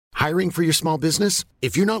Hiring for your small business?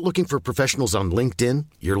 If you're not looking for professionals on LinkedIn,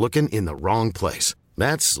 you're looking in the wrong place.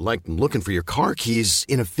 That's like looking for your car keys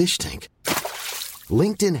in a fish tank.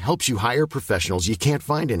 LinkedIn helps you hire professionals you can't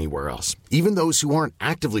find anywhere else, even those who aren't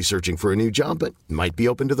actively searching for a new job but might be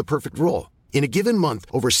open to the perfect role. In a given month,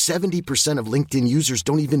 over 70% of LinkedIn users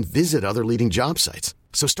don't even visit other leading job sites.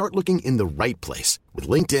 So start looking in the right place. With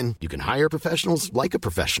LinkedIn, you can hire professionals like a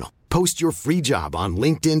professional. Post your free job on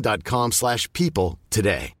linkedin.com/people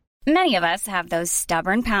today. Many of us have those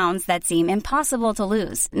stubborn pounds that seem impossible to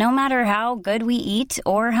lose, no matter how good we eat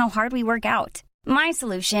or how hard we work out. My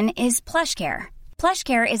solution is PlushCare.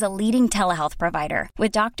 PlushCare is a leading telehealth provider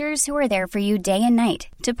with doctors who are there for you day and night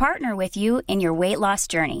to partner with you in your weight loss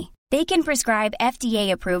journey. They can prescribe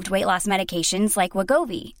FDA-approved weight loss medications like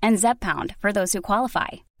Wegovy and Zepbound for those who qualify.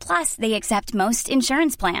 Plus, they accept most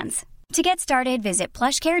insurance plans. To get started, visit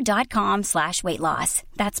plushcare.com/weightloss.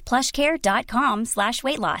 That's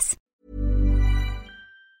plushcare.com/weightloss.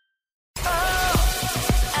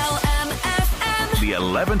 LMFM. The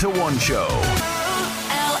 11 to 1 show.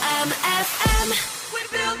 LMFM. We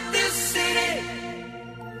built this city.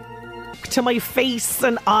 To my face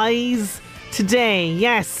and eyes today.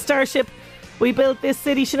 Yes, Starship, we built this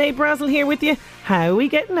city. Sinead Brazel here with you. How are we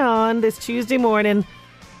getting on this Tuesday morning?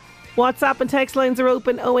 WhatsApp and text lines are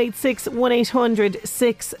open 086 1800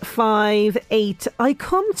 658. I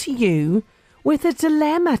come to you with a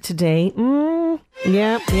dilemma today.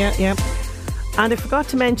 Yeah. And I forgot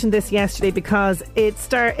to mention this yesterday because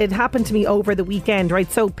it happened to me over the weekend, right?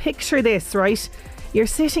 So picture this, right? You're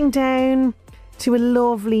sitting down to a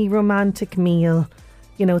lovely romantic meal.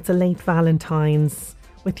 You know, it's a late Valentine's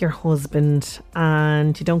with your husband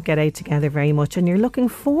and you don't get out together very much and you're looking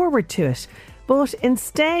forward to it. But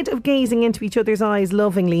instead of gazing into each other's eyes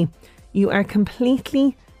lovingly, you are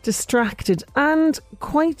completely distracted and,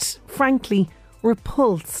 quite frankly,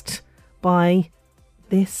 repulsed by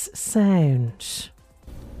this sound.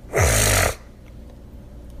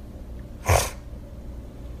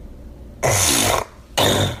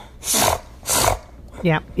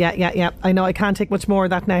 Yeah. I know I can't take much more of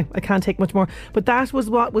that now. I can't take much more. But that was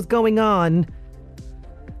what was going on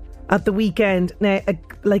at the weekend. Now, it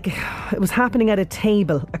was happening at a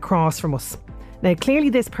table across from us. Now, clearly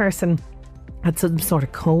this person had some sort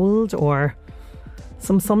of cold or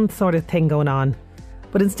some sort of thing going on.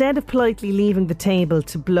 But instead of politely leaving the table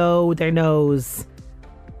to blow their nose,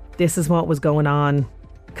 this is what was going on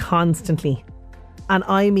constantly. And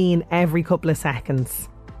I mean every couple of seconds.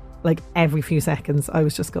 Like every few seconds, I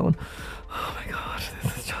was just going, oh my God,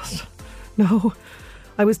 this is just... No.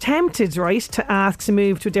 I was tempted, right, to ask to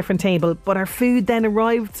move to a different table, but our food then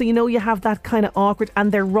arrived. So, you know, you have that kind of awkward,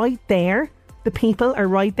 and they're right there. The people are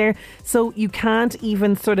right there. So you can't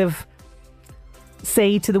even sort of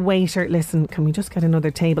say to the waiter, listen, can we just get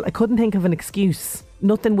another table? I couldn't think of an excuse.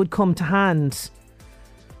 Nothing would come to hand.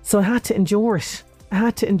 So I had to endure it. I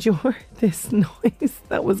had to endure this noise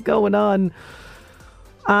that was going on.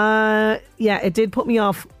 Yeah, it did put me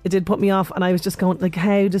off. And I was just going, like,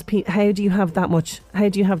 how do you have that much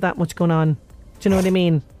going on? Do you know what I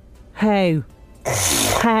mean? How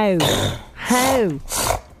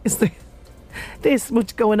is there this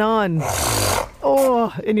much going on?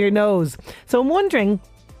 Oh, in your nose. So I'm wondering,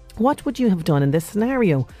 what would you have done in this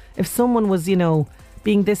scenario if someone was, you know,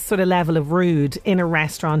 being this sort of level of rude in a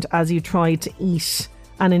restaurant as you tried to eat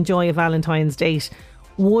and enjoy a Valentine's date?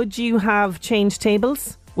 Would you have changed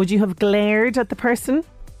tables? Would you have glared at the person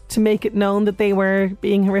to make it known that they were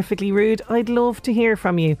being horrifically rude? I'd love to hear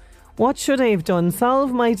from you. What should I have done?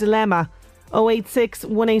 Solve my dilemma. 086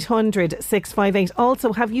 1800 658.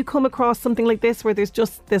 Also, have you come across something like this where there's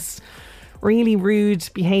just this really rude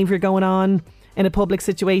behaviour going on in a public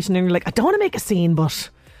situation and you're like, I don't want to make a scene, but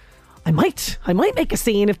I might make a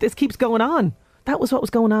scene if this keeps going on? That was what was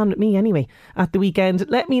going on with me anyway at the weekend.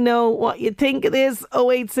 Let me know what you think of this.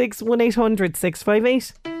 086 1800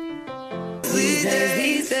 658.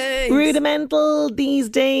 Rudimental these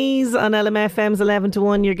days on LMFM's 11 to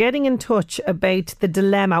 1. You're getting in touch about the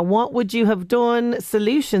dilemma. What would you have done?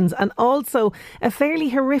 Solutions, and also a fairly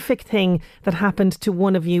horrific thing that happened to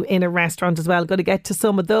one of you in a restaurant as well. Got to get to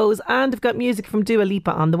some of those, and I've got music from Dua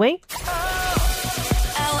Lipa on the way.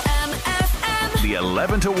 The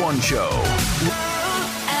 11 to 1 show.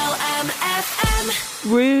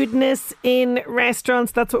 Rudeness in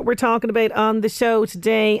restaurants, that's what we're talking about on the show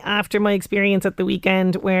today, after my experience at the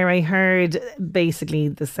weekend where I heard basically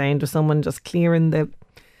the sound of someone just clearing the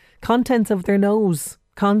contents of their nose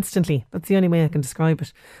Constantly. That's the only way I can describe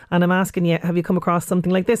it. And I'm asking you, have you come across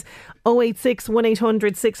something like this? 086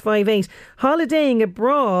 1800 658. Holidaying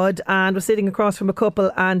abroad and was sitting across from a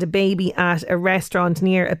couple and a baby at a restaurant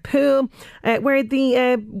near a pool where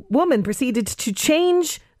the woman proceeded to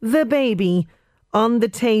change the baby on the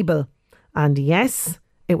table. And yes,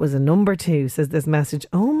 it was a number 2, says this message.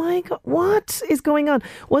 Oh my God, what is going on?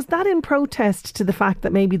 Was that in protest to the fact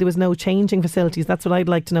that maybe there was no changing facilities? That's what I'd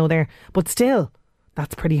like to know there. But still,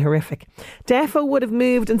 that's pretty horrific. Defo would have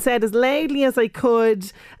moved and said as loudly as I could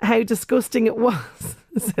how disgusting it was.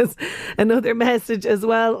 Says another message as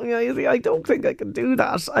well. You see, I don't think I can do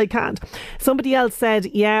that. I can't. Somebody else said,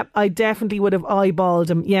 yeah, I definitely would have eyeballed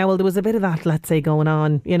him. Yeah, well, there was a bit of that, let's say, going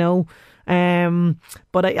on, you know.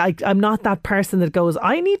 But I'm not that person that goes,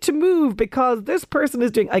 I need to move because this person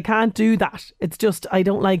is doing. I can't do that. It's just, I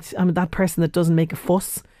don't like, I'm that person that doesn't make a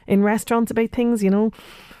fuss in restaurants about things, you know.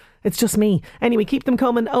 It's just me. Anyway, keep them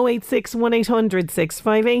coming. 086 1800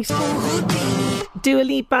 658. Dua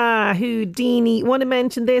Lipa, Houdini. Want to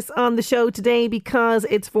mention this on the show today because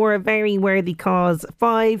it's for a very worthy cause.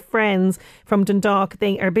 5 friends from Dundalk,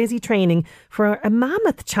 they are busy training for a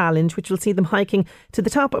mammoth challenge which will see them hiking to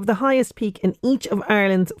the top of the highest peak in each of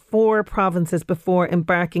Ireland's 4 provinces before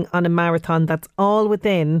embarking on a marathon that's all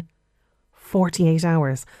within 48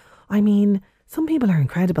 hours. I mean, some people are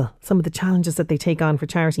incredible, some of the challenges that they take on for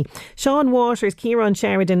charity. Sean Waters, Kieran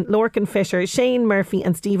Sheridan, Lorcan Fisher, Shane Murphy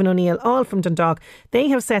and Stephen O'Neill, all from Dundalk. They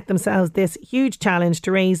have set themselves this huge challenge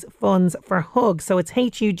to raise funds for HUG. So it's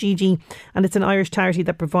HUGG, and it's an Irish charity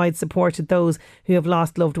that provides support to those who have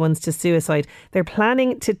lost loved ones to suicide. They're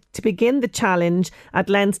planning to begin the challenge at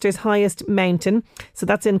Leinster's highest mountain. So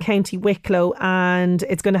that's in County Wicklow, and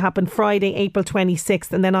it's going to happen Friday, April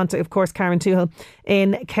 26th, and then on to, of course, Carrauntoohil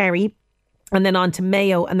in Kerry. And then on to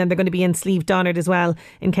Mayo, and then they're going to be in Slieve Donard as well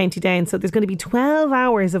in County Down. So there's going to be 12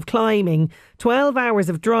 hours of climbing, 12 hours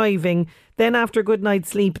of driving. Then after a good night's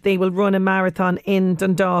sleep, they will run a marathon in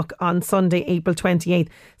Dundalk on Sunday, April 28th.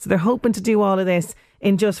 So they're hoping to do all of this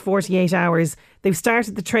in just 48 hours. They've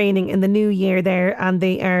started the training in the new year there, and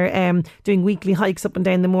they are doing weekly hikes up and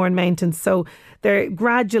down the Mourne Mountains. So they're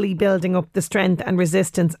gradually building up the strength and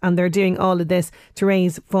resistance, and they're doing all of this to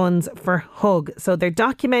raise funds for HUG. So they're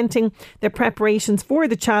documenting their preparations for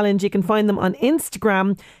the challenge. You can find them on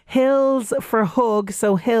Instagram, Hills for HUG.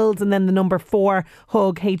 So Hills and then the number 4,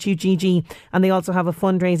 HUG, HUGG. And they also have a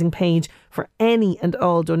fundraising page for any and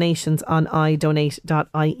all donations on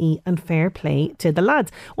idonate.ie, and fair play to the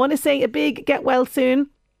lads. Want to say a big get well soon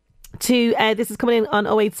to this is coming in on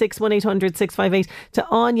 086 1800 658 to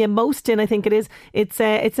Anya Moston, I think it is. It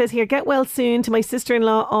says here, get well soon to my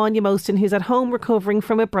sister-in-law Anya Moston, who's at home recovering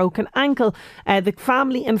from a broken ankle. The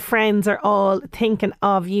family and friends are all thinking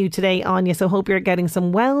of you today, Anya, so hope you're getting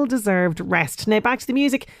some well-deserved rest. Now back to the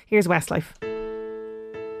music. Here's Westlife.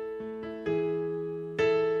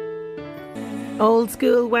 Old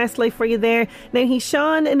school Westlife for you there. Now, he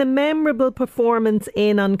shone in a memorable performance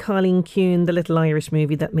in On Colleen Kuhn, the Little Irish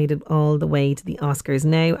movie that made it all the way to the Oscars.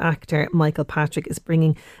 Now, actor Michael Patrick is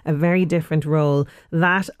bringing a very different role,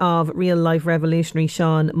 that of real-life revolutionary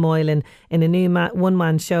Sean Moylan, in a new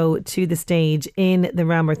one-man show to the stage in the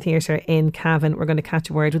Ramor Theatre in Cavan. We're going to catch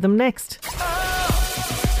a word with him next.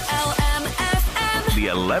 The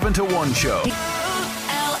 11 to 1 show.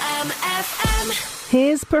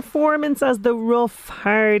 His performance as the rough,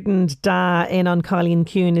 hardened Da in On Colleen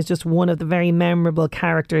Kuhn is just one of the very memorable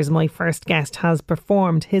characters my first guest has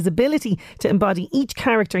performed. His ability to embody each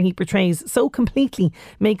character he portrays so completely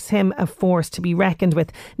makes him a force to be reckoned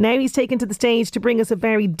with. Now he's taken to the stage to bring us a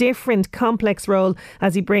very different, complex role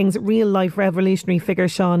as he brings real-life revolutionary figure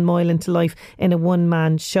Sean Moylan to life in a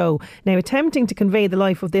one-man show. Now, attempting to convey the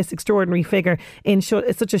life of this extraordinary figure in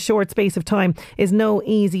such a short space of time is no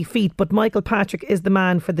easy feat, but Michael Patrick is the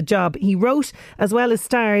man for the job. He wrote as well as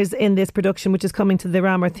stars in this production, which is coming to the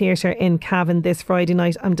Ramor Theatre in Cavan this Friday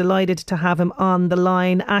night. I'm delighted to have him on the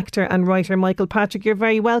line. Actor and writer Michael Patrick, you're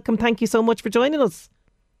very welcome. Thank you so much for joining us.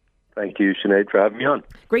 Thank you, Sinead, for having me on.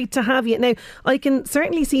 Great to have you. Now, I can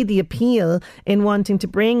certainly see the appeal in wanting to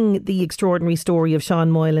bring the extraordinary story of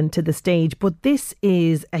Sean Moylan to the stage, but this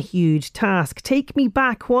is a huge task. Take me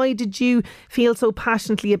back. Why did you feel so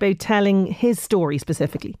passionately about telling his story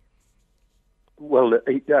specifically? Well,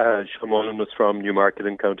 Sean Moylan was from Newmarket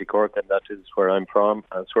in County Cork, and that is where I'm from.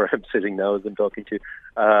 That's where I'm sitting now as I'm talking to you.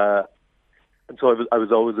 And so I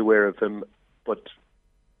was always aware of him, but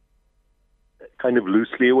kind of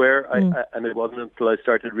loosely aware. And it wasn't until I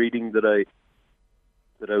started reading that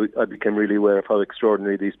I became really aware of how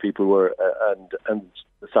extraordinary these people were, and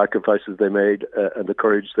the sacrifices they made, and the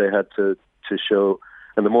courage they had to show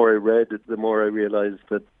And the more I read, the more I realized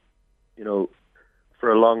that,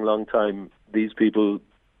 for a long, long time, these people,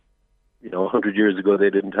 100 years ago, they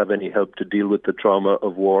didn't have any help to deal with the trauma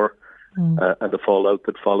of war and the fallout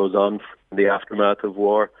that follows on from the aftermath of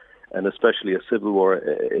war, and especially a civil war.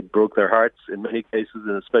 It broke their hearts in many cases,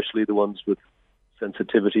 and especially the ones with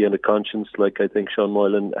sensitivity and a conscience, like I think Sean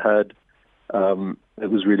Moylan had. It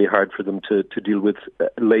was really hard for them to deal with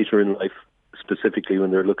later in life, specifically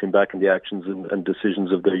when they're looking back on the actions and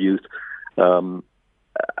decisions of their youth.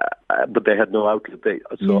 But they had no outlet.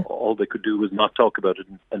 All they could do was not talk about it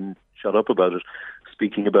and shut up about it.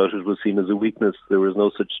 Speaking about it was seen as a weakness. There was no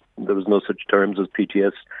such terms as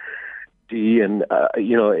PTSD, and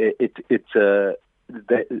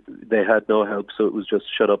they had no help. So it was just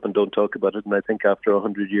shut up and don't talk about it. And I think after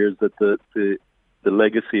 100 years, that the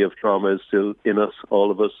legacy of trauma is still in us, all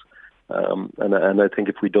of us. And I think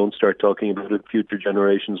if we don't start talking about it, future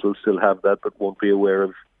generations will still have that, but won't be aware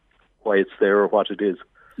of why it's there or what it is.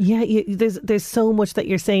 Yeah, there's so much that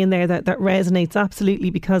you're saying there that resonates absolutely,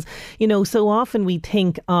 because, so often we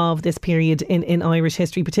think of this period in Irish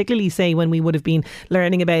history, particularly say when we would have been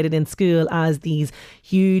learning about it in school, as these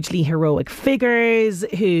hugely heroic figures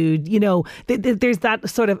who, there's that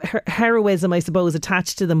sort of heroism, I suppose,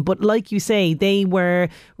 attached to them. But like you say, they were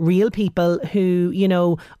real people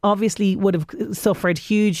who, obviously would have suffered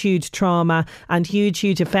huge trauma and huge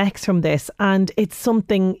effects from this. And it's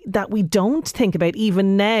something that we don't think about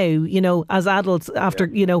even now, as adults, after,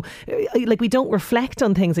 like we don't reflect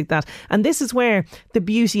on things like that. And this is where the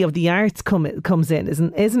beauty of the arts comes in,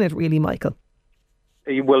 isn't it really, Michael?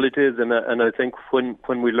 Well, it is, and I think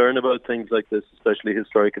when we learn about things like this, especially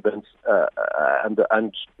historic events, and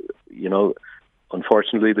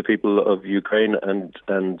unfortunately, the people of Ukraine and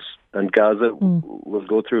Gaza will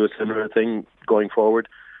go through a similar thing going forward.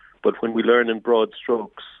 But when we learn in broad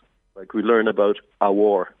strokes, like we learn about a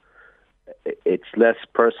war, it's less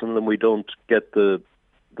personal, and we don't get the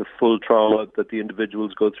full trauma that the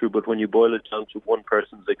individuals go through. But when you boil it down to one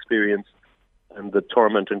person's experience and the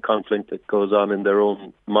torment and conflict that goes on in their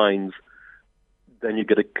own minds, then you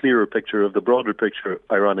get a clearer picture of the broader picture,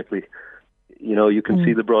 ironically. You can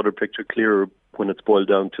see the broader picture clearer when it's boiled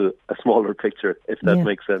down to a smaller picture, if that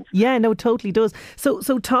makes sense. Yeah, no, totally does. So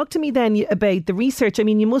talk to me then about the research. I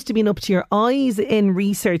mean, you must have been up to your eyes in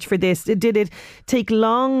research for this. Did it take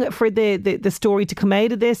long for the story to come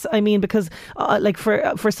out of this? I mean, because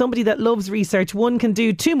for somebody that loves research, one can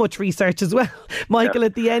do too much research as well, Michael,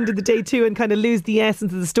 at the end of the day too, and kind of lose the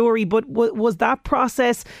essence of the story. But was that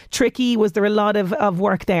process tricky? Was there a lot of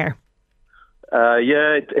work there?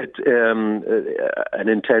 An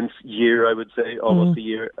intense year, I would say, almost a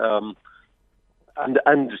year. And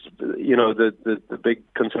the big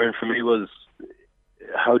concern for me was,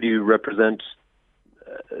 how do you represent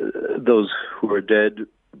those who are dead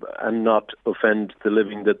and not offend the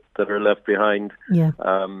living that are left behind? Yeah.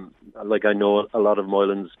 I know a lot of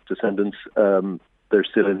Moylan's descendants. They're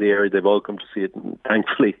still in the area. They've all come to see it, and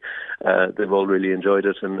thankfully, they've all really enjoyed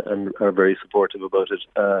it and are very supportive about it.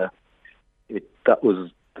 That was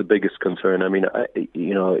the biggest concern. I mean,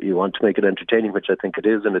 you want to make it entertaining, which I think it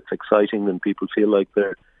is, and it's exciting, and people feel like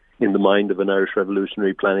they're in the mind of an Irish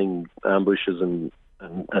revolutionary planning ambushes and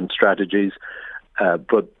strategies.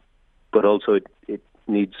 But also it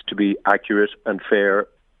needs to be accurate and fair,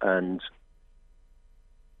 and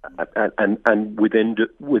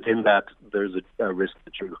within that there's a risk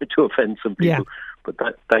that you're going to offend some people. Yeah. But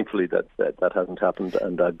thankfully that hasn't happened,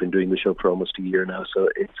 and I've been doing the show for almost a year now, so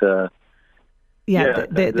it's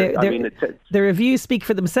the reviews speak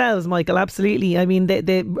for themselves, Michael, absolutely. I mean,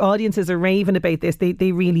 the audiences are raving about this.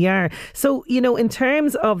 They really are. So, in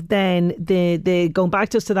terms of then the going back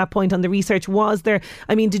just to that point on the research,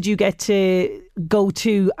 did you get to go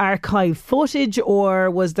to archive footage, or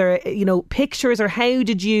was there, pictures, or how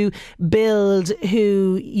did you build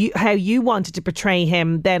how you wanted to portray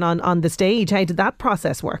him then on the stage? How did that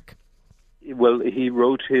process work? Well, he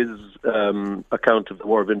wrote his account of the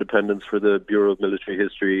War of Independence for the Bureau of Military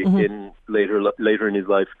History in later in his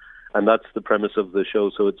life, and that's the premise of the show.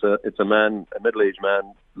 So it's a middle-aged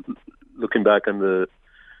man, looking back on the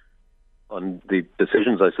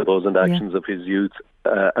decisions, I suppose, and actions of his youth,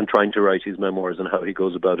 and trying to write his memoirs and how he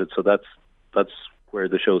goes about it. So that's where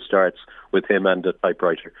the show starts, with him and a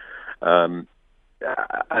typewriter, and.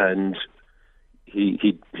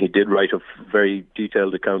 He did write a very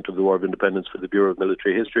detailed account of the War of Independence for the Bureau of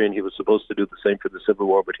Military History, and he was supposed to do the same for the Civil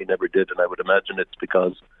War, but he never did. And I would imagine it's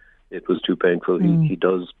because it was too painful. He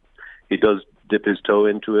does dip his toe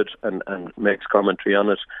into it and makes commentary on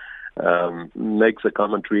it. Makes a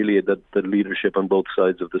comment really that the leadership on both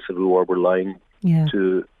sides of the Civil War were lying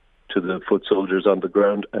to to the foot soldiers on the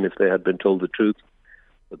ground, and if they had been told the truth,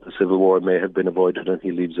 that the Civil War may have been avoided, and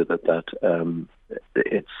he leaves it at that.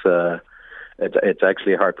 It's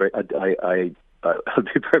actually heartbreaking. I'll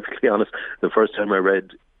be perfectly honest. The first time I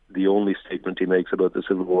read the only statement he makes about the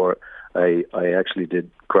Civil War, I actually did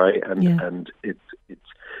cry, and it's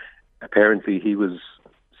apparently he was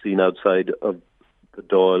seen outside of the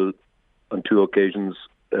Dáil on 2 occasions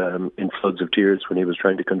in floods of tears when he was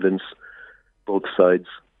trying to convince both sides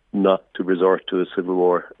not to resort to a civil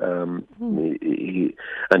war.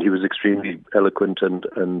 He was extremely eloquent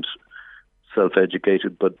and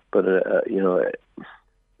self-educated, but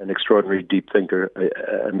an extraordinary deep thinker,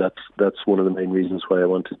 and that's one of the main reasons why I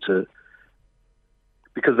wanted to.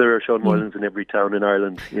 Because there are Sean Moylans in every town in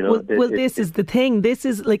Ireland, This is the thing. This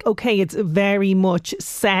is like, okay, it's very much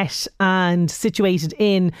set and situated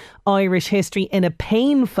in Irish history, in a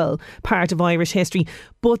painful part of Irish history.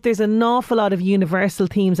 But there's an awful lot of universal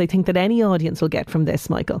themes, I think, that any audience will get from this,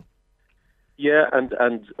 Michael. Yeah, and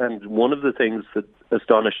one of the things that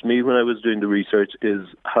astonished me when I was doing the research is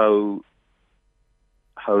how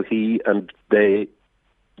he and they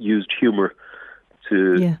used humour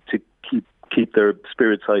to keep their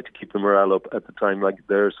spirits high, to keep the morale up at the time. Like,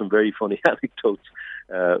 there are some very funny anecdotes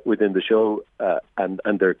within the show,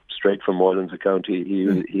 and they're straight from Moylan's account.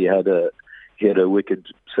 He had a wicked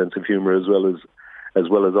sense of humour as well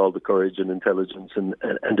as all the courage and intelligence and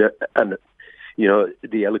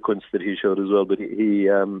the eloquence that he showed as well. But he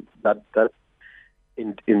that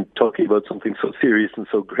in talking about something so serious and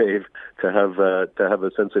so grave, to have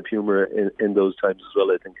a sense of humour in those times as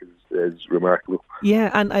well, I think is remarkable. Yeah,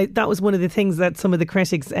 and that was one of the things that some of the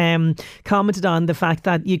critics commented on, the fact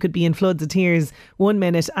that you could be in floods of tears one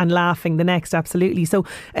minute and laughing the next. Absolutely. So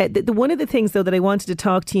one of the things though that I wanted to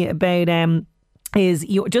talk to you about is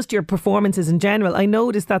your performances in general. I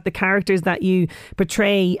noticed that the characters that you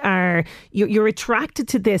portray you're attracted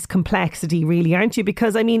to this complexity, really, aren't you?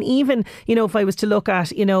 Because I mean, even if I was to look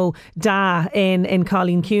at Da in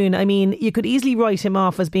Colleen Kuhn, I mean, you could easily write him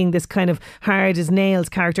off as being this kind of hard as nails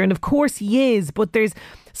character, and of course he is, but there's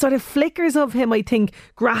sort of flickers of him, I think,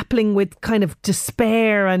 grappling with kind of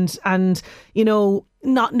despair and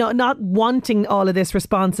not wanting all of this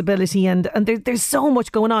responsibility, and there's so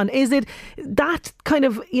much going on. Is it that kind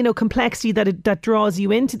of complexity that draws you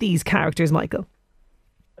into these characters, Michael?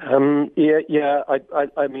 I mean,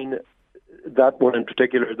 that one in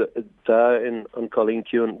particular, on Colleen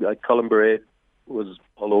Kuhn, Colin Beret was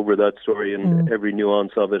all over that story and every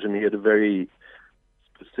nuance of it, and he had a very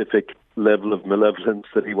specific level of malevolence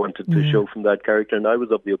that he wanted to show from that character, and I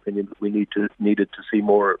was of the opinion that we needed to see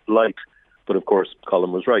more light. But of course,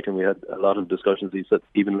 Colin was right, and we had a lot of discussions. He said,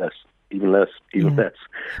 even less.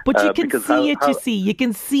 But you can see you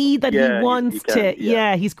can see that he wants to.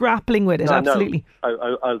 Yeah, he's grappling with it. Absolutely.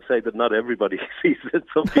 No, I'll say that not everybody sees it.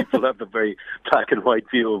 Some people have a very black and white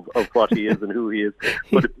view of what he is and who he is.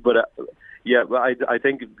 But I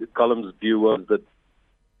think Colin's view was that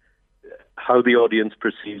how the audience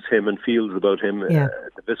perceives him and feels about him, the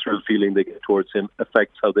visceral feeling they get towards him,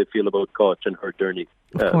 affects how they feel about Koch and her journey,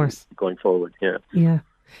 of course, going forward.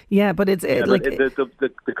 Yeah, but it's like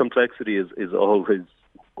the complexity is always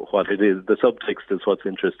what it is. The subtext is what's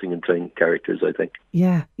interesting in playing characters, I think.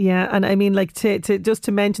 Yeah, and I mean, like, to just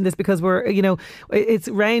to mention this, because we're it's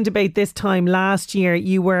round about this time last year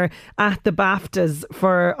you were at the BAFTAs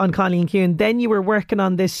on Colleen Kuhn. Then you were working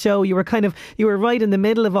on this show. You were right in the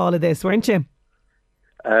middle of all of this, weren't you?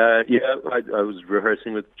 I was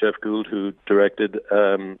rehearsing with Jeff Gould, who directed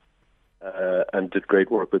and did great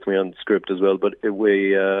work with me on the script as well. But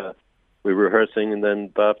we were rehearsing, and then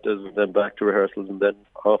BAFTAs, and then back to rehearsals, and then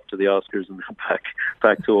off to the Oscars, and then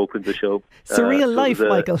back to open the show. Surreal life,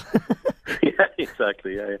 Michael. Yeah,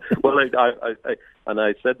 exactly. Yeah. Well,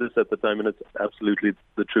 I said this at the time, and it's absolutely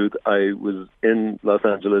the truth. I was in Los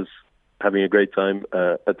Angeles having a great time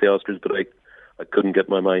at the Oscars, but I couldn't get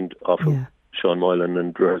my mind off of Sean Moylan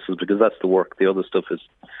and rehearsals, because that's the work. The other stuff is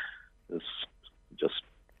just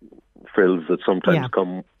frills that sometimes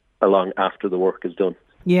come along after the work is done.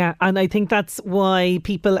 Yeah, and I think that's why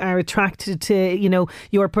people are attracted to,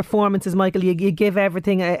 your performances, Michael. You give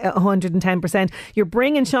everything 110%. You're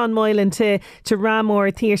bringing Sean Moylan to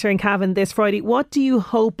Ramor Theatre in Cavan this Friday. What do you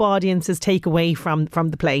hope audiences take away from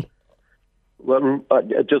the play? Well,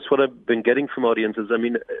 just what I've been getting from audiences. I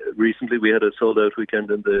mean, recently we had a sold-out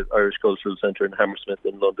weekend in the Irish Cultural Centre in Hammersmith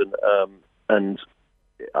in London, and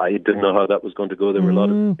I didn't know how that was going to go. There were a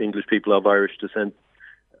lot of English people of Irish descent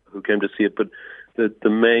who came to see it, but the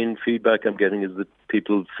main feedback I'm getting is that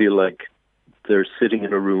people feel like they're sitting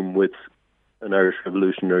in a room with an Irish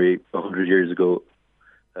revolutionary 100 years ago,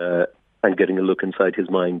 and getting a look inside his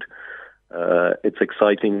mind. It's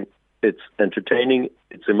exciting, it's entertaining,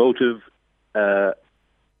 it's emotive, and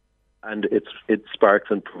it sparks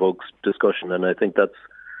and provokes discussion, and I think that's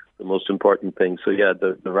the most important thing. So yeah,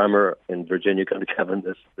 the Rammer in Virginia, County Cavan,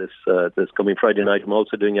 this coming Friday night. I'm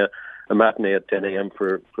also doing a matinee at 10 a.m.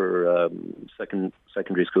 for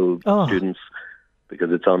secondary school students,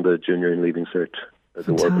 because it's on the Junior and Leaving Cert.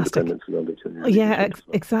 The World Independence and Junior. Yeah,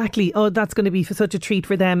 exactly. Oh, that's going to be such a treat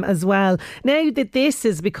for them as well. Now that this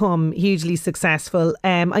has become hugely successful,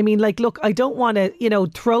 I mean, like, look, I don't want to,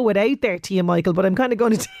 throw it out there to you, Michael, but I'm kind of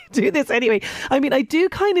going to do this anyway. I mean, I do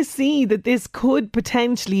kind of see that this could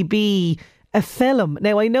potentially be a film.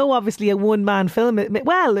 Now, I know obviously a one-man film,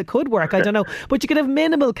 well, it could work, I don't know, but you could have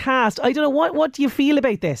minimal cast. I don't know, what do you feel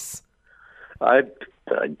about this? I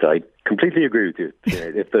completely agree with you.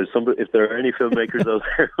 If there are any filmmakers out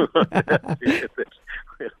there,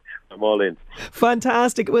 I'm all in.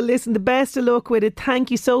 Fantastic. Well, listen, the best of luck with it.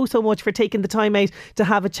 Thank you so much for taking the time out to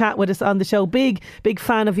have a chat with us on the show. Big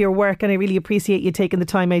fan of your work, and I really appreciate you taking the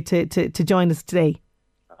time out to join us today.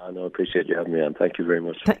 I appreciate you having me on. Thank you very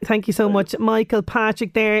much. Thank you so much, Michael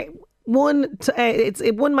Patrick there. It's a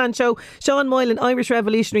one-man show. Sean Moylan, Irish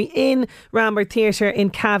Revolutionary, in Ramor Theatre in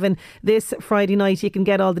Cavan this Friday night. You can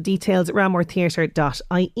get all the details at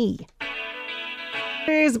ramortheatre.ie.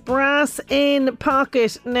 There's Brass in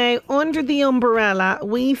Pocket. Now, under the umbrella,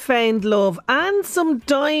 we found love and some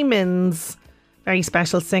diamonds. Very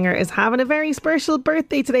special singer is having a very special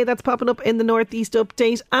birthday today. That's popping up in the Northeast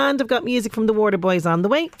Update. And I've got music from the Waterboys on the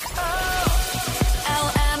way.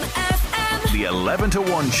 The 11 to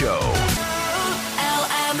 1 show.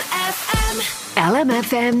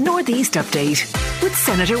 LMFM Northeast Update with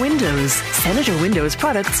Senator Windows. Senator Windows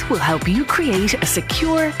products will help you create a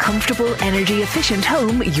secure, comfortable, energy efficient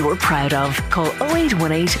home you're proud of. Call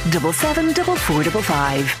 0818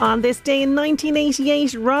 774455. On this day in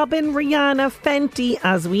 1988, Robin Rihanna Fenty,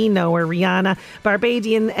 as we know her, Rihanna,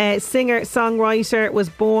 Barbadian singer-songwriter, was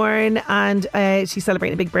born, and she's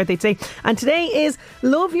celebrating a big birthday today. And today is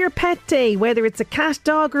Love Your Pet Day. Whether it's a cat,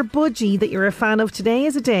 dog or budgie that you're a fan of, today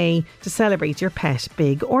is a day to celebrate your pet,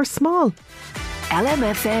 big or small.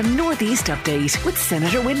 LMFM Northeast Update with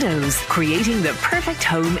Senator Windows. Creating the perfect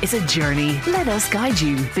home is a journey. Let us guide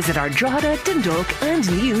you. Visit our Drogheda, Dundalk and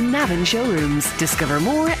new Navan showrooms. Discover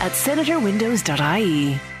more at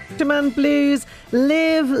senatorwindows.ie. Man Blues,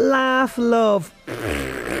 Live, Laugh, Love.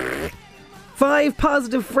 5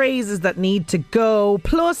 positive phrases that need to go.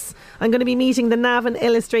 Plus, I'm going to be meeting the Navan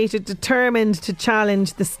illustrator determined to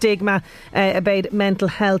challenge the stigma about mental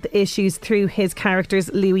health issues through his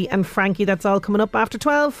characters, Louis and Frankie. That's all coming up after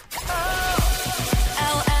 12.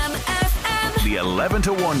 The 11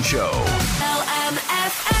 to 1 show.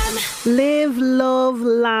 Live, love,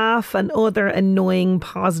 laugh and other annoying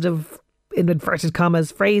positive, in inverted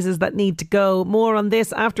commas, phrases that need to go. More on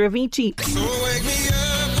this after Avicii.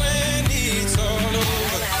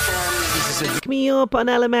 Wake me up on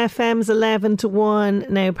LMFM's 11 to 1.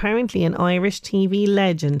 Now, apparently an Irish TV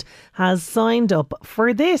legend has signed up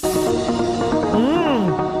for this.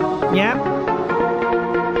 Yeah.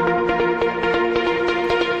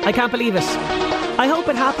 I can't believe it. I hope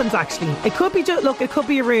it happens, actually. It could be, it could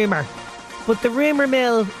be a rumour. But the rumour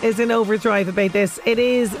mill is in overdrive about this. It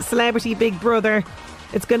is Celebrity Big Brother.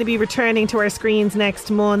 It's going to be returning to our screens next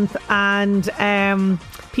month. And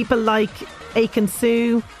people like Aiken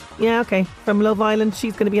Sue, from Love Island,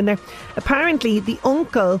 she's going to be in there. Apparently, the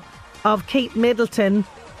uncle of Kate Middleton,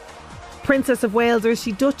 Princess of Wales, or is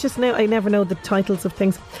she Duchess now? I never know the titles of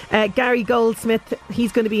things. Gary Goldsmith,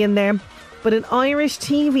 he's going to be in there. But an Irish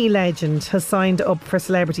TV legend has signed up for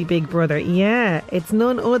Celebrity Big Brother. Yeah, it's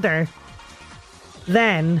none other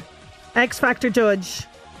than X Factor judge,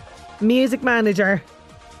 music manager,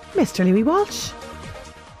 Mr. Louis Walsh.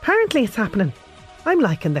 Apparently it's happening. I'm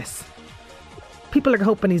liking this. People are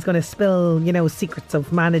hoping he's going to spill, secrets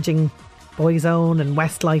of managing Boyzone and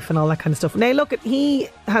Westlife and all that kind of stuff. Now, look, he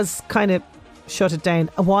has kind of shut it down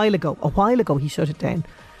a while ago. A while ago he shut it down.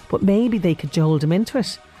 But maybe they could jolt him into it.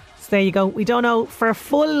 So there you go. We don't know for a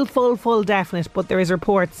full definite, but there is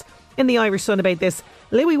reports in the Irish Sun about this.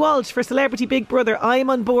 Louis Walsh for Celebrity Big Brother. I'm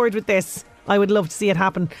on board with this. I would love to see it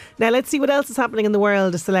happen. Now let's see what else is happening in the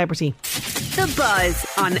world of celebrity. The Buzz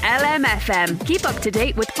on LMFM. Keep up to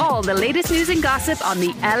date with all the latest news and gossip on the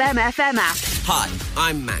LMFM app. Hi,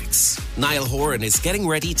 I'm Max. Niall Horan is getting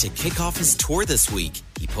ready to kick off his tour this week.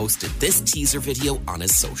 He posted this teaser video on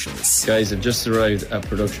his socials. Guys, I've just arrived at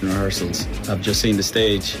production rehearsals. I've just seen the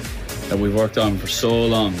stage that we've worked on for so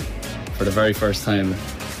long for the very first time,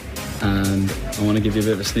 and I want to give you a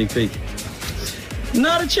bit of a sneak peek.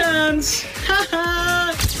 Not a chance! Ha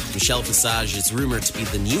ha! Michelle Visage is rumoured to be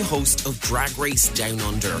the new host of Drag Race Down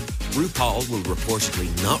Under. RuPaul will reportedly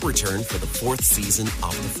not return for the 4th season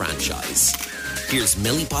of the franchise. Here's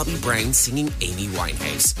Millie Bobby Brown singing Amy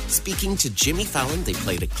Winehouse. Speaking to Jimmy Fallon, they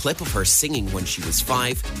played a clip of her singing when she was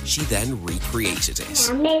 5. She then recreated it.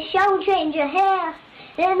 I miss you change your hair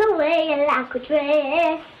in the way you like a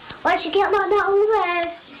dress. Why she get my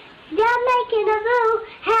nose? You're making a boo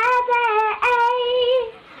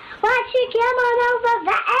happy. Why she get my over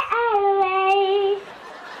that?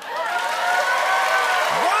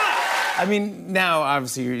 I mean, now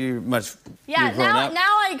obviously you're much. Yeah, you're grown up.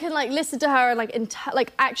 now I can like listen to her and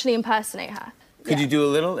like actually impersonate her. Could you do a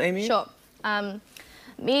little, Amy? Sure.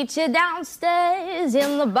 Meet you downstairs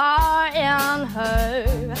in the bar and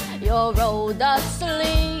her. Your rolled up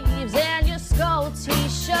sleeves and your skull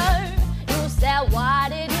t-shirt. You said,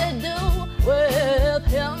 what did you do with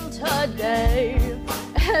him today?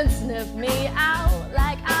 And sniffed me out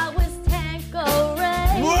like I was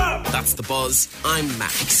Tanqueray. That's The Buzz. I'm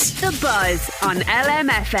Max. The Buzz on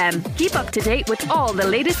LMFM. Keep up to date with all the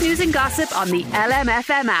latest news and gossip on the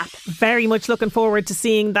LMFM app. Very much looking forward to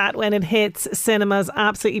seeing that when it hits cinemas.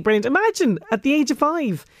 Absolutely brilliant. Imagine at the age of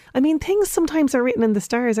 5. I mean, things sometimes are written in the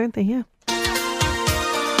stars, aren't they? Yeah.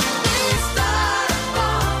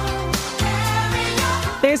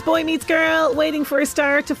 There's Boy Meets Girl, waiting for a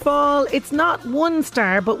star to fall. It's not one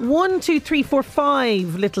star, but 1, 2, 3, 4,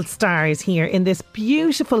 5 little stars here in this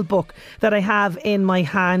beautiful book that I have in my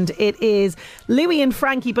hand. It is Louis and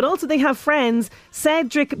Frankie, but also they have friends,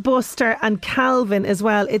 Cedric, Buster and Calvin as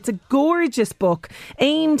well. It's a gorgeous book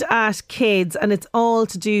aimed at kids, and it's all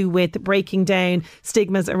to do with breaking down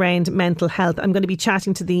stigmas around mental health. I'm going to be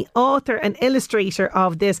chatting to the author and illustrator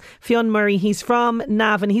of this, Fionn Murray. He's from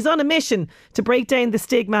Navan. He's on a mission to break down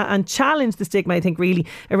the stigma and challenge the stigma, I think, really,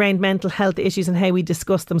 around mental health issues and how we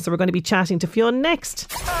discuss them. So we're going to be chatting to Fionn next.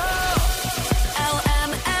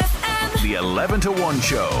 The 11 to 1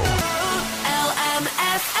 show.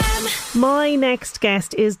 My next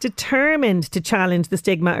guest is determined to challenge the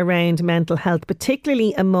stigma around mental health,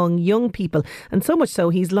 particularly among young people. And so much so,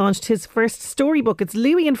 he's launched his first storybook. It's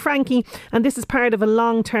Louis and Frankie, and this is part of a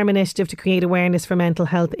long-term initiative to create awareness for mental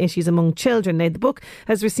health issues among children. Now, the book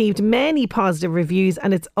has received many positive reviews,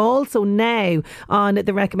 and it's also now on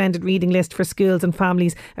the recommended reading list for schools and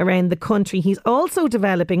families around the country. He's also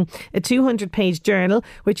developing a 200-page journal,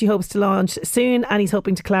 which he hopes to launch soon, and he's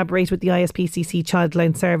hoping to collaborate with the ISPCC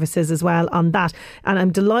Childline Services as well on that. And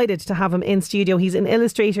I'm delighted to have him in studio. He's an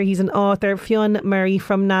illustrator, he's an author. Fionn Murray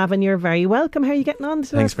from Navan, you're very welcome. How are you getting on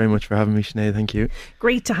today? Thanks very much for having me, Sinead. Thank you.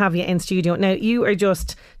 Great to have you in studio. Now, you are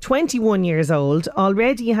just 21 years old.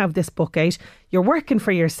 Already you have this book out. You're working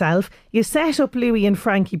for yourself. You set up Louis and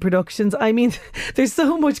Frankie Productions. I mean, there's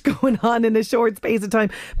so much going on in a short space of time.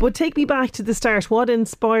 But take me back to the start. What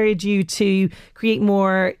inspired you to create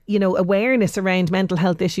more, awareness around mental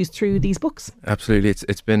health issues through these books? Absolutely.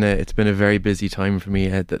 It's been a very busy time for me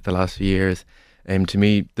the last few years. To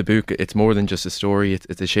me, the book, it's more than just a story.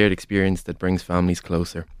 It's a shared experience that brings families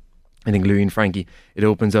closer. I think Louis and Frankie, it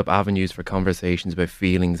opens up avenues for conversations about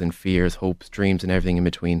feelings and fears, hopes, dreams and everything in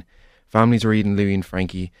between. Families reading Louis and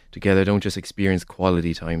Frankie together don't just experience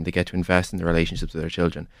quality time, they get to invest in the relationships with their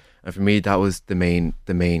children. And for me, that was the main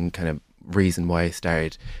kind of reason why I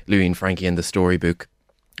started Louis and Frankie and the storybook.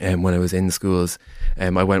 When I was in schools, I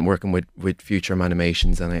went working with Future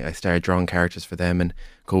Animations, and I started drawing characters for them, and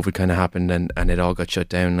COVID kind of happened and it all got shut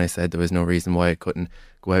down, and I said there was no reason why I couldn't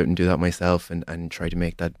go out and do that myself and try to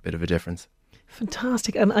make that bit of a difference.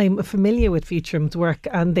 Fantastic. And I'm familiar with Futurum's work,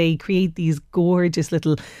 and they create these gorgeous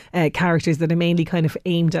little characters that are mainly kind of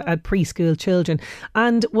aimed at preschool children.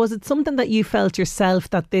 And was it something that you felt yourself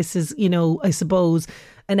that this is, I suppose,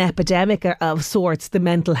 an epidemic of sorts, the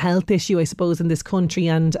mental health issue, I suppose, in this country,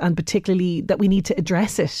 and particularly that we need to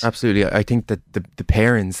address it? Absolutely. I think that the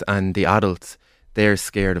parents and the adults, they're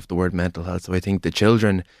scared of the word mental health. So I think the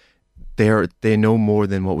children, they know more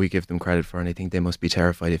than what we give them credit for, and I think they must be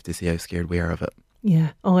terrified if they see how scared we are of it.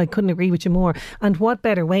 Yeah. Oh, I couldn't agree with you more. And what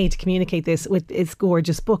better way to communicate this with this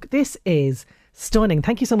gorgeous book? This is stunning.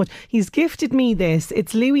 Thank you so much. He's gifted me this.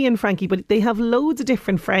 It's Louis and Frankie, but they have loads of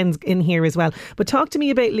different friends in here as well. But talk to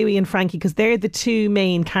me about Louis and Frankie, because they're the two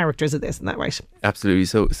main characters of this, isn't that right? Absolutely.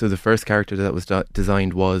 So the first character that was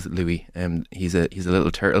designed was Louis. He's a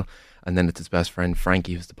little turtle, and then it's his best friend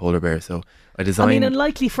Frankie, who's the polar bear. So I designed...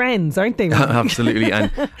 unlikely friends, aren't they? Really? Absolutely.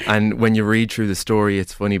 And when you read through the story,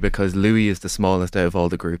 it's funny because Louis is the smallest out of all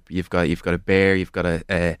the group. You've got a bear, you've got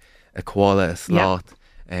a koala, a sloth.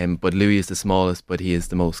 But Louis is the smallest, but he is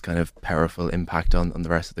the most kind of powerful impact on the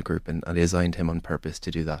rest of the group, and I designed him on purpose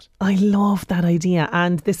to do that. I love that idea,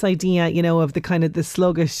 and this idea, you know, of the kind of the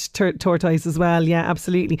sluggish tortoise as well. Yeah,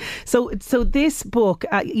 absolutely. So this book,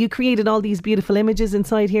 you created all these beautiful images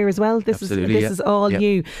inside here as well. This is all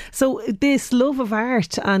you. So this love of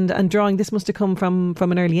art and drawing, this must have come from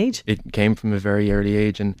an early age. It came from a very early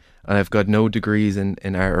age, and I've got no degrees in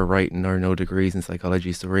art or writing, or no degrees in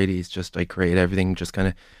psychology, so really it's just I create everything just kind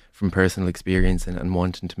of from personal experience and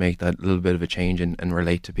wanting to make that little bit of a change and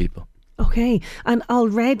relate to people. Okay, and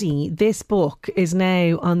already this book is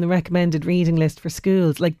now on the recommended reading list for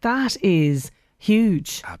schools. Like, that is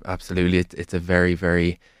huge. Absolutely, it's a very,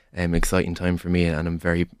 very exciting time for me, and I'm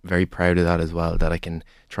very, very proud of that as well, that I can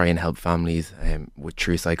try and help families with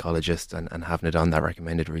true psychologists and having it on that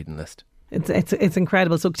recommended reading list. It's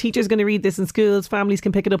incredible. So teachers are going to read this in schools, families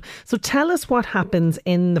can pick it up. So tell us what happens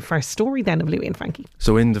in the first story then of Louis and Frankie.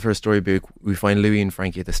 So in the first storybook, we find Louis and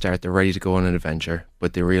Frankie at the start. They're ready to go on an adventure,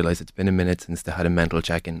 but they realise it's been a minute since they had a mental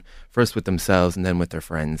check-in, first with themselves and then with their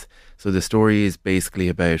friends. So the story is basically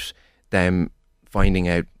about them finding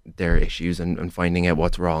out their issues and finding out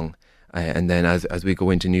what's wrong. And then as we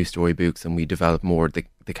go into new storybooks and we develop more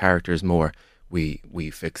the characters more, we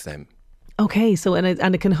fix them. Okay, so and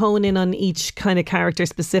it can hone in on each kind of character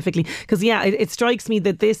specifically, because it strikes me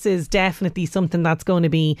that this is definitely something that's going to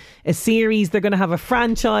be a series. They're going to have a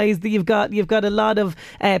franchise. You've got a lot of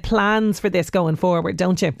plans for this going forward,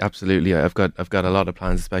 don't you? Absolutely, I've got a lot of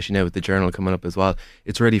plans, especially now with the journal coming up as well.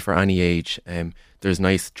 It's ready for any age. There's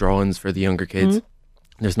nice drawings for the younger kids. Mm-hmm.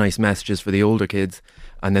 There's nice messages for the older kids,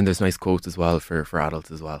 and then there's nice quotes as well for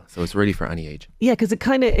adults as well. So it's ready for any age. Yeah, because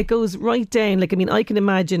it goes right down. Like, I mean, I can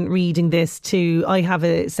imagine reading this to, I have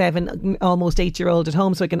a 7, almost 8-year-old at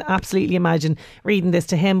home, so I can absolutely imagine reading this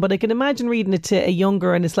to him. But I can imagine reading it to a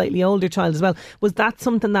younger and a slightly older child as well. Was that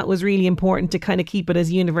something that was really important to kind of keep it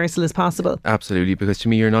as universal as possible? Absolutely, because to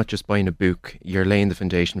me, you're not just buying a book, you're laying the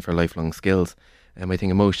foundation for lifelong skills. I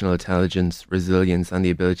think emotional intelligence, resilience and the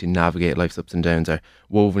ability to navigate life's ups and downs are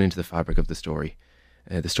woven into the fabric of the story.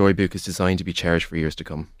 The storybook is designed to be cherished for years to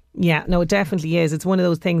come. Yeah, no, it definitely is. It's one of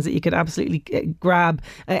those things that you could absolutely grab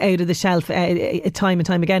out of the shelf time and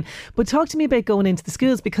time again. But talk to me about going into the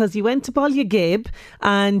schools, because you went to Ballygib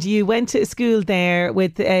and you went to a school there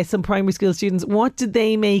with some primary school students. What did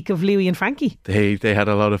they make of Louis and Frankie? They had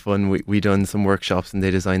a lot of fun. We done some workshops and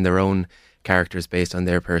they designed their own characters based on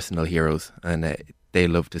their personal heroes, and they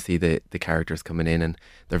love to see the characters coming in, and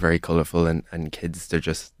they're very colourful, and kids,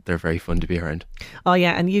 they're very fun to be around. Oh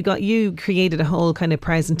yeah, and you created a whole kind of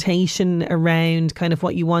presentation around kind of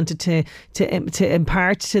what you wanted to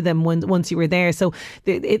impart to them once you were there. So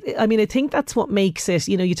I think that's what makes it,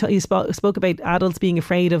 you know, you spoke about adults being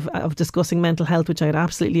afraid of discussing mental health, which I'd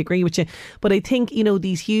absolutely agree with you, but I think, you know,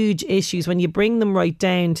 these huge issues, when you bring them right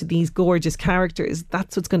down to these gorgeous characters,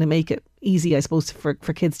 that's what's going to make it easy, I suppose, for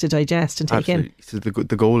kids to digest and take Absolutely. in. So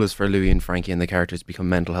the goal is for Louis and Frankie and the characters to become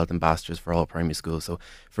mental health ambassadors for all primary schools. So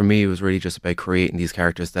for me, it was really just about creating these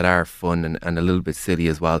characters that are fun and a little bit silly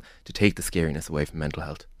as well, to take the scariness away from mental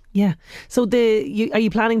health. Yeah. So are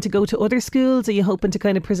you planning to go to other schools? Are you hoping to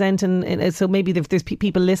kind of present so maybe if there's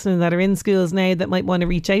people listening that are in schools now that might want to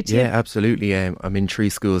reach out to you? Yeah, absolutely. I'm in 3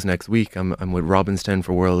 schools next week. I'm with Robinstown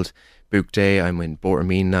for World Book Day. I'm in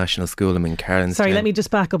Bortameen National School. I'm in Carlinstown. Sorry, let me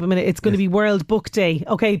just back up a minute. It's going to be World Book Day.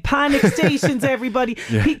 Okay, panic stations, everybody.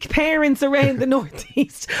 Yeah. Parents around the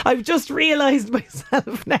northeast. I've just realised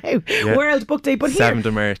myself now. Yeah. World Book Day. But 7th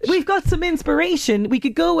of March. We've got some inspiration. We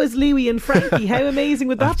could go as Louis and Frankie. How amazing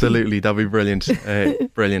would that be? Absolutely, that'd be brilliant.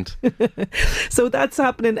 Brilliant. So that's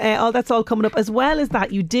happening. That's all coming up. As well as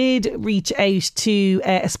that, you did reach out to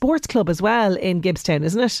a sports club as well in Gibbstown,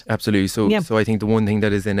 isn't it? Absolutely. So I think the one thing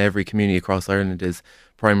that is in every community across Ireland is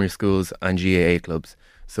primary schools and GAA clubs.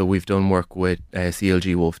 So we've done work with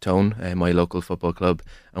CLG Wolf Tone, my local football club,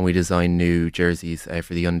 and we designed new jerseys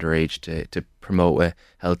for the underage to promote a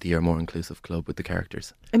healthier, more inclusive club with the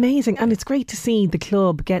characters. Amazing. And it's great to see the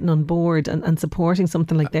club getting on board and supporting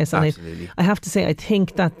something like this. And Absolutely. I have to say, I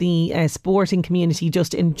think that the sporting community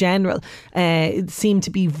just in general seem to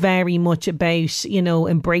be very much about, you know,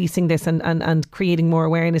 embracing this and creating more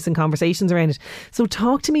awareness and conversations around it. So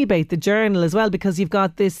talk to me about the journal as well, because you've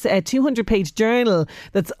got this 200-page journal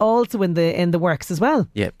that's also in the works as well.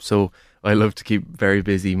 Yeah, so I love to keep very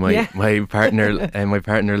busy. My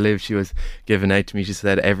partner Liv, she was giving out to me. She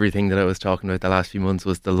said everything that I was talking about the last few months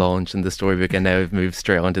was the launch and the storybook, and now I've moved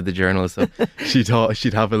straight onto the journal. So she thought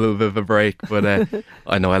she'd have a little bit of a break, but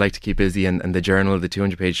I know I like to keep busy, and the journal, the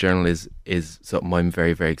 200-page journal, is something I'm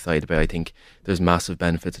very, very excited about. I think there's massive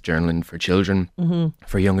benefits of journaling for children,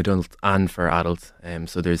 for young adults and for adults.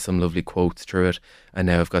 So there's some lovely quotes through it. And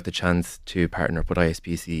now I've got the chance to partner up with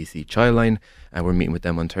ISPCC Childline, and we're meeting with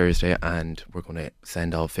them on Thursday, and we're going to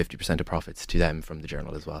send all 50% of profits to them from the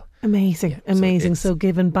journal as well. Amazing, amazing. So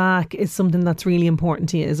giving back is something that's really important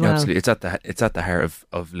to you as well. Absolutely, it's at the heart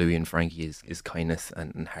of Louis and Frankie is kindness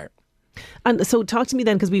and heart. And so talk to me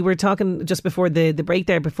then, because we were talking just before the break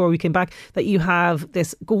there, before we came back, that you have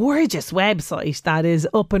this gorgeous website that is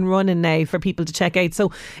up and running now for people to check out.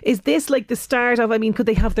 So is this like the start of, I mean, could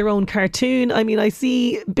they have their own cartoon? I mean, I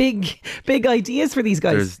see big ideas for these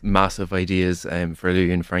guys. There's massive ideas for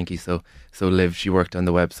Louis and Frankie. So Liv, she worked on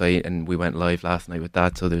the website and we went live last night with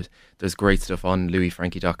that. So there's great stuff on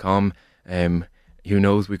louisfrankie.com. Who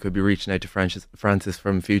knows, we could be reaching out to Francis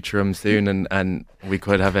from Futurum soon, and we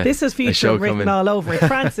could have this is Futurum written all over it.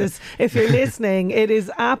 Francis, if you're listening, it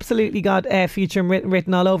is absolutely got Futurum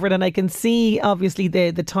written all over it, and I can see obviously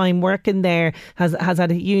the time working there has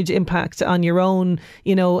had a huge impact on your own,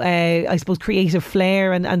 I suppose creative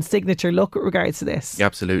flair and signature look with regards to this. Yeah,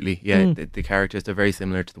 absolutely, yeah. The characters are very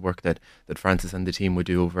similar to the work that Francis and the team would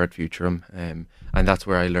do over at Futurum, and that's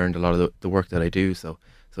where I learned a lot of the work that I do. So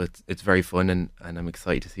it's very fun, and I'm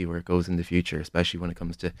excited to see where it goes in the future, especially when it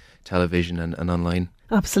comes to television and online.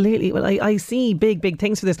 Absolutely. Well, I see big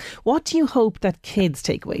things for this. What do you hope that kids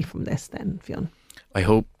take away from this then, Fionn? I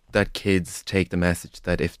hope that kids take the message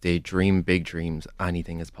that if they dream big dreams,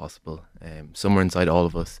 anything is possible. Somewhere inside all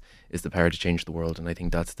of us is the power to change the world, and I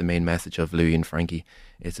think that's the main message of Louis and Frankie.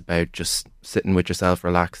 It's about just sitting with yourself,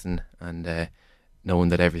 relaxing, and knowing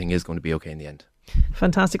that everything is going to be okay in the end.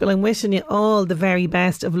 Fantastic. Well, I'm wishing you all the very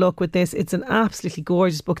best of luck with this. It's an absolutely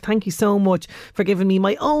gorgeous book. Thank you so much for giving me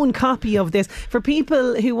my own copy of this. For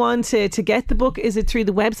people who want to get the book, is it through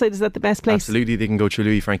the website? Is that the best place? Absolutely. They can go through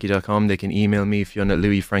louisfrankie.com. They can email me,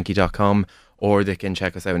 Fionn@louisfrankie.com, or they can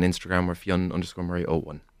check us out on Instagram, or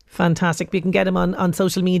Fionn_Murray01. Fantastic. You can get him on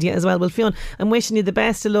social media as well. Well, Fionn, I'm wishing you the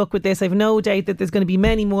best of luck with this. I've no doubt that there's going to be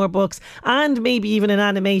many more books and maybe even an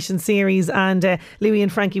animation series, and Louis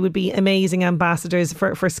and Frankie would be amazing ambassadors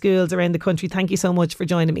for schools around the country. Thank you so much for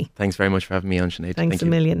joining me. Thanks very much for having me on, Sinead. Thanks a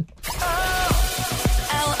million.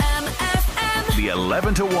 The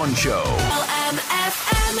 11 to 1 show.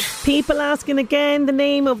 People asking again the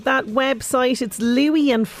name of that website. It's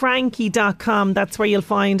louisandfrankie.com. That's where you'll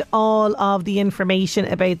find all of the information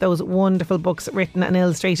about those wonderful books written and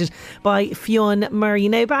illustrated by Fionn Murray.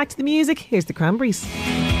 Now back to the music. Here's the Cranberries.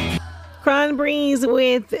 Cranberries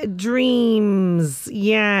with Dreams.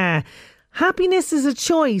 Yeah. Happiness is a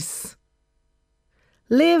choice.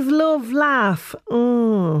 Live, love, laugh.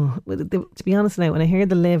 Oh, to be honest now, when I hear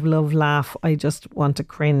the live, love, laugh, I just want to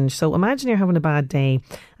cringe. So imagine you're having a bad day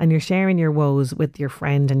and you're sharing your woes with your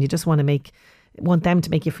friend, and you just want them to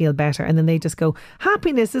make you feel better, and then they just go,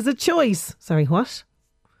 happiness is a choice. Sorry, what?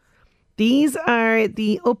 These are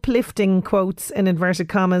the uplifting quotes in inverted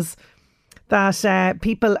commas that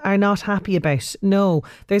people are not happy about. No,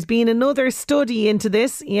 there's been another study into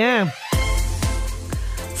this. Yeah.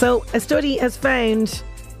 So a study has found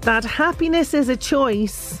that happiness is a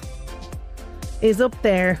choice is up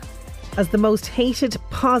there as the most hated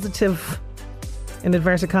positive, in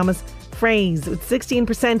inverted commas, phrase, with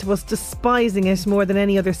 16% of us despising it more than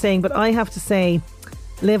any other saying. But I have to say,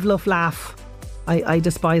 live, love, laugh, I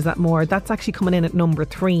despise that more. That's actually coming in at number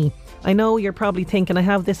 3. I know you're probably thinking, I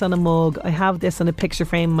have this on a mug, I have this on a picture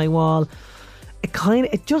frame on my wall.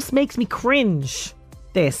 It just makes me cringe,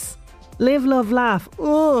 this. Live, love, laugh.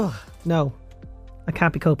 Ugh. No, I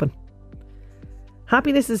can't be coping.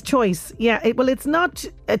 Happiness is choice. Yeah, it's not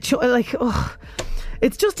a choice.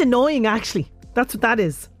 It's just annoying, actually. That's what that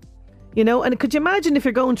is. And could you imagine if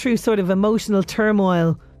you're going through sort of emotional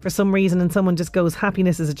turmoil for some reason and someone just goes,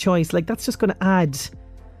 happiness is a choice? That's just going to add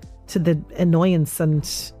to the annoyance and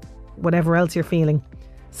whatever else you're feeling.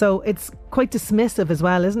 So it's quite dismissive as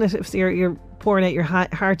well, isn't it? If you're pouring out your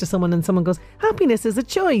heart to someone and someone goes, happiness is a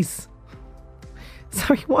choice.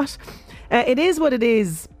 Sorry, what? It is what it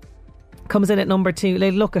is. Comes in at number 2.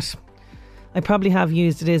 Look it. I probably have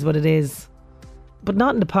used it is what it is, but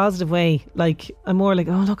not in the positive way. I'm more like,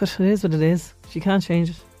 oh, look it is what it is. You can't change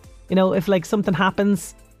it. If something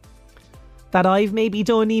happens that I've maybe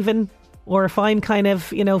done even, or if I'm kind of,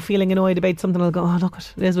 feeling annoyed about something, I'll go, oh, look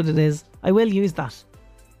it is what it is. I will use that,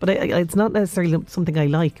 but it's not necessarily something I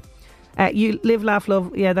like. You live, laugh,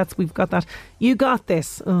 love. Yeah, we've got that. You got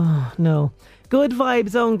this. Oh, no. Good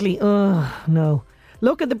vibes only. Oh, no.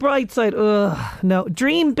 Look at the bright side. Oh, no.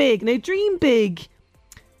 Dream big. Now, dream big.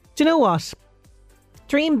 Do you know what?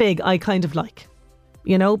 Dream big I kind of like.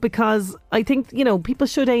 Because I think, people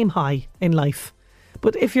should aim high in life.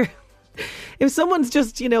 But if you're if someone's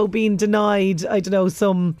just, being denied, I don't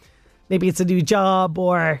know, maybe it's a new job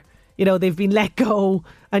or, they've been let go,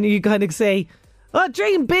 and you kind of say, oh,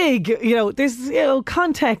 dream big. There's,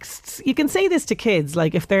 contexts. You can say this to kids,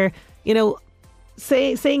 like if they're,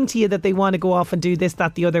 saying to you that they want to go off and do this,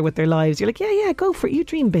 that, the other with their lives. You're like, yeah, go for it. You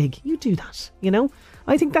dream big. You do that.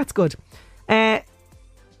 I think that's good.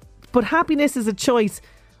 But happiness is a choice.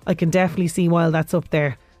 I can definitely see why that's up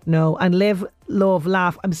there. No. And live, love,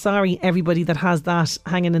 laugh. I'm sorry, everybody that has that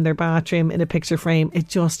hanging in their bathroom in a picture frame. It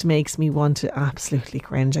just makes me want to absolutely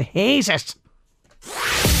cringe. I hate it.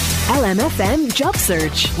 LMFM Job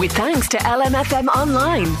Search. With thanks to LMFM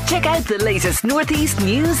Online. Check out the latest Northeast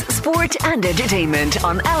news, sport and entertainment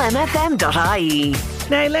on lmfm.ie.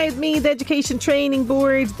 Now, Louth Meath Education Training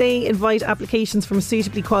Board, they invite applications from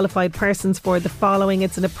suitably qualified persons for the following.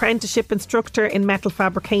 It's an apprenticeship instructor in metal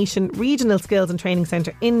fabrication, Regional Skills and Training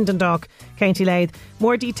Centre in Dundalk, County Louth.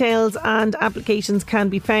 More details and applications can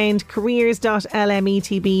be found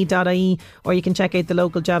careers.lmetb.ie, or you can check out the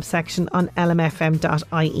local job section on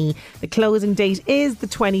lmfm.ie. The closing date is the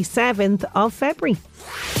 27th of February.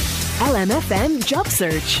 LMFM Job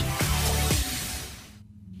Search.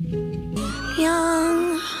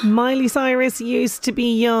 Young. Miley Cyrus used to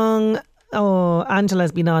be young. Oh,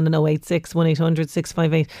 Angela's been on 086 1800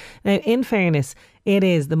 658. Now, in fairness, it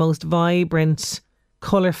is the most vibrant,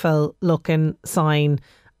 colourful looking sign,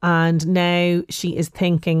 and now she is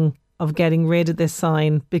thinking of getting rid of this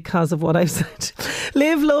sign because of what I've said.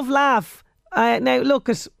 Live, love, laugh. Now, look,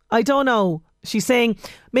 I don't know. She's saying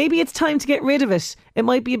maybe it's time to get rid of it. It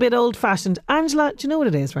might be a bit old fashioned. Angela, do you know what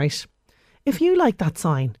it is, right? If you like that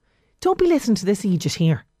sign, don't be listening to this idiot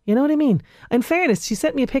here. You know what I mean? In fairness, she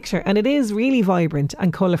sent me a picture and it is really vibrant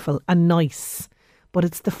and colourful and nice. But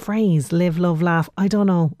it's the phrase, live, love, laugh. I don't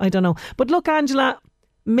know. But look, Angela,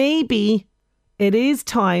 maybe it is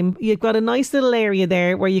time. You've got a nice little area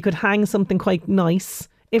there where you could hang something quite nice.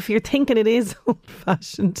 If you're thinking it is old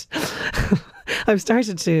fashioned. I've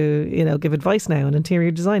started to, give advice now on interior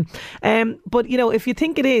design. But, if you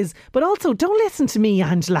think it is, but also don't listen to me,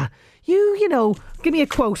 Angela. You give me a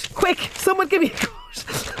quote. Quick, someone give me a quote.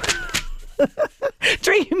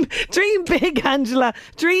 Dream big, Angela.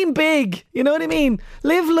 Dream big. You know what I mean?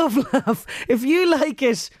 Live, love, laugh. If you like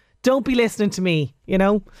it, don't be listening to me,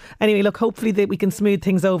 Anyway, look, hopefully that we can smooth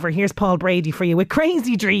things over. Here's Paul Brady for you with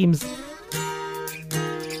Crazy Dreams.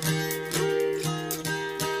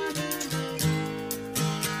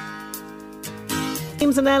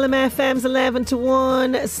 Dreams on LMFM's 11 to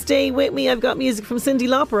 1. Stay with me. I've got music from Cyndi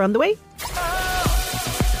Lauper on the way.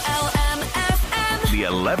 The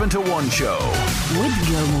 11 to 1 show. With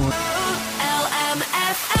Gilmore.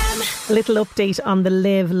 A little update on the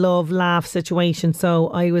live, love, laugh situation. So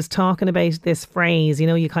I was talking about this phrase,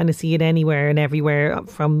 you kind of see it anywhere and everywhere,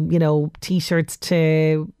 from, t-shirts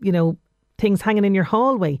to, things hanging in your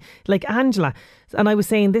hallway, like Angela. And I was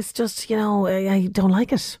saying this just, I don't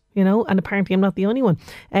like it, and apparently I'm not the only one.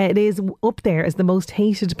 It is up there as the most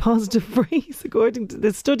hated positive phrase, according to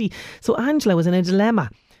this study. So Angela was in a dilemma.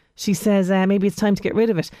 She says, maybe it's time to get rid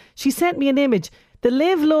of it. She sent me an image. The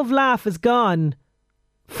live, love, laugh is gone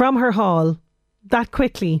from her hall that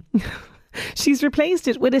quickly. She's replaced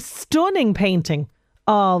it with a stunning painting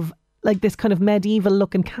of like this kind of medieval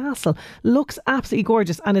looking castle. Looks absolutely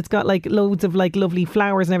gorgeous, and it's got like loads of like lovely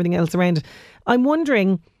flowers and everything else around it. I'm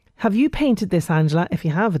wondering, have you painted this, Angela? If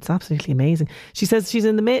you have, it's absolutely amazing. She says she's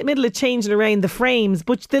in the middle of changing around the frames,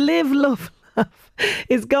 but the live, love, laugh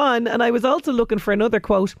is gone. And I was also looking for another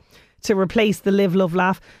quote to replace the live, love,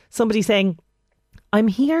 laugh. Somebody saying, I'm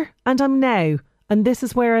here and I'm now, and this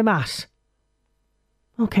is where I'm at.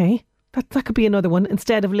 Okay, that could be another one.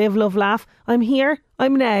 Instead of live, love, laugh, I'm here,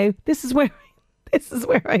 I'm now, this is where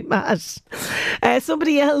I'm at.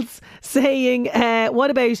 Somebody else saying,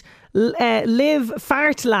 what about live,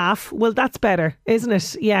 fart, laugh? Well, that's better, isn't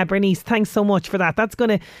it? Yeah, Bernice, thanks so much for that. That's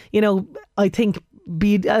going to, I think,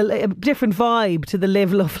 be a different vibe to the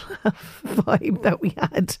live, love, laugh vibe that we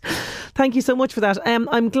had. Thank you so much for that.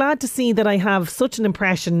 I'm glad to see that I have such an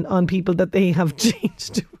impression on people that they have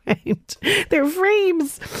changed around their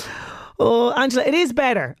frames. Oh, Angela, it is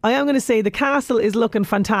better. I am going to say the castle is looking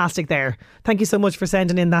fantastic there. Thank you so much for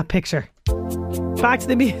sending in that picture. Back to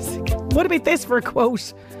the music. What about this for a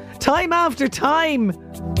quote? Time after time.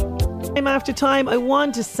 Time after time, I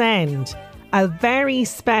want to send a very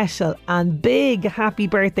special and big happy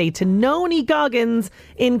birthday to Noni Goggins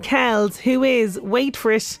in Kells, who is, wait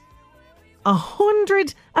for it,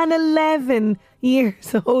 111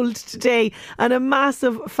 years old today, and a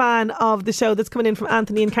massive fan of the show. That's coming in from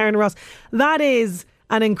Anthony and Karen Ross. That is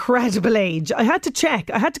an incredible age. I had to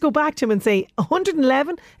check. I had to go back to him and say,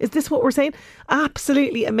 111? Is this what we're saying?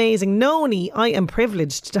 Absolutely amazing. Noni, I am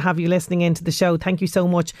privileged to have you listening into the show. Thank you so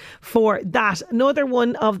much for that. Another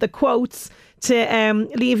one of the quotes to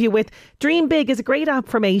leave you with. Dream big is a great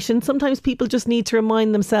affirmation. Sometimes people just need to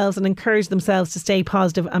remind themselves and encourage themselves to stay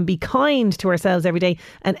positive and be kind to ourselves every day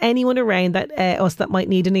and anyone around that us that might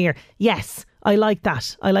need an ear. Yes, I like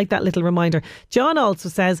that. I like that little reminder. John also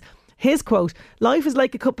says, his quote, life is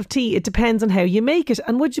like a cup of tea. It depends on how you make it.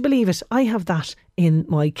 And would you believe it? I have that in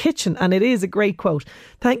my kitchen. And it is a great quote.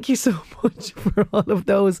 Thank you so much for all of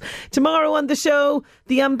those. Tomorrow on the show,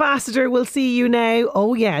 the ambassador will see you now.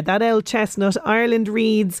 Oh yeah, that old chestnut. Ireland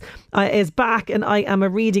Reads is back and I am a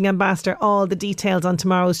reading ambassador. All the details on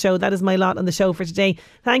tomorrow's show. That is my lot on the show for today.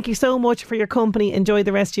 Thank you so much for your company. Enjoy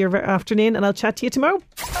the rest of your afternoon and I'll chat to you tomorrow.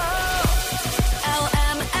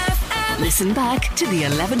 Listen back to the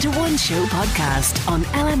 11 to 1 show podcast on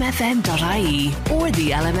lmfm.ie or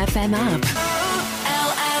the LMFM app.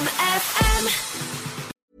 LMFM.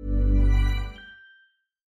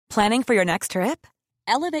 Planning for your next trip?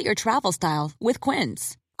 Elevate your travel style with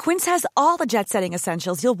Quince. Quince has all the jet-setting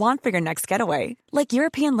essentials you'll want for your next getaway, like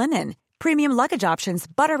European linen, premium luggage options,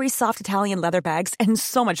 buttery soft Italian leather bags, and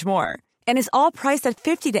so much more. And is all priced at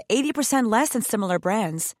 50 to 80% less than similar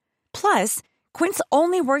brands. Plus, Quince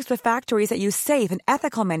only works with factories that use safe and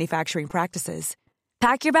ethical manufacturing practices.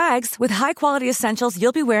 Pack your bags with high-quality essentials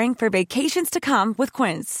you'll be wearing for vacations to come with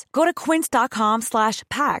Quince. Go to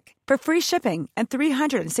quince.com/pack for free shipping and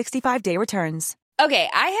 365-day returns. Okay,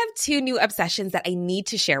 I have two new obsessions that I need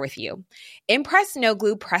to share with you. Impress No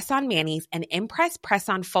Glue Press-On Manis and Impress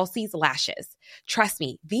Press-On Falsies Lashes. Trust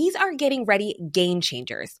me, these are getting ready game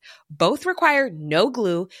changers. Both require no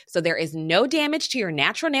glue, so there is no damage to your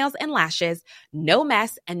natural nails and lashes, no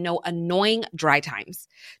mess, and no annoying dry times.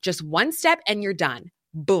 Just one step and you're done.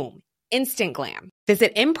 Boom. Instant glam.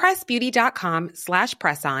 Visit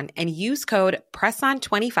impressbeauty.com/presson and use code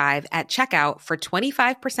PRESSON25 at checkout for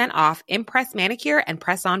 25% off Impress Manicure and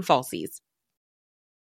Press-On Falsies.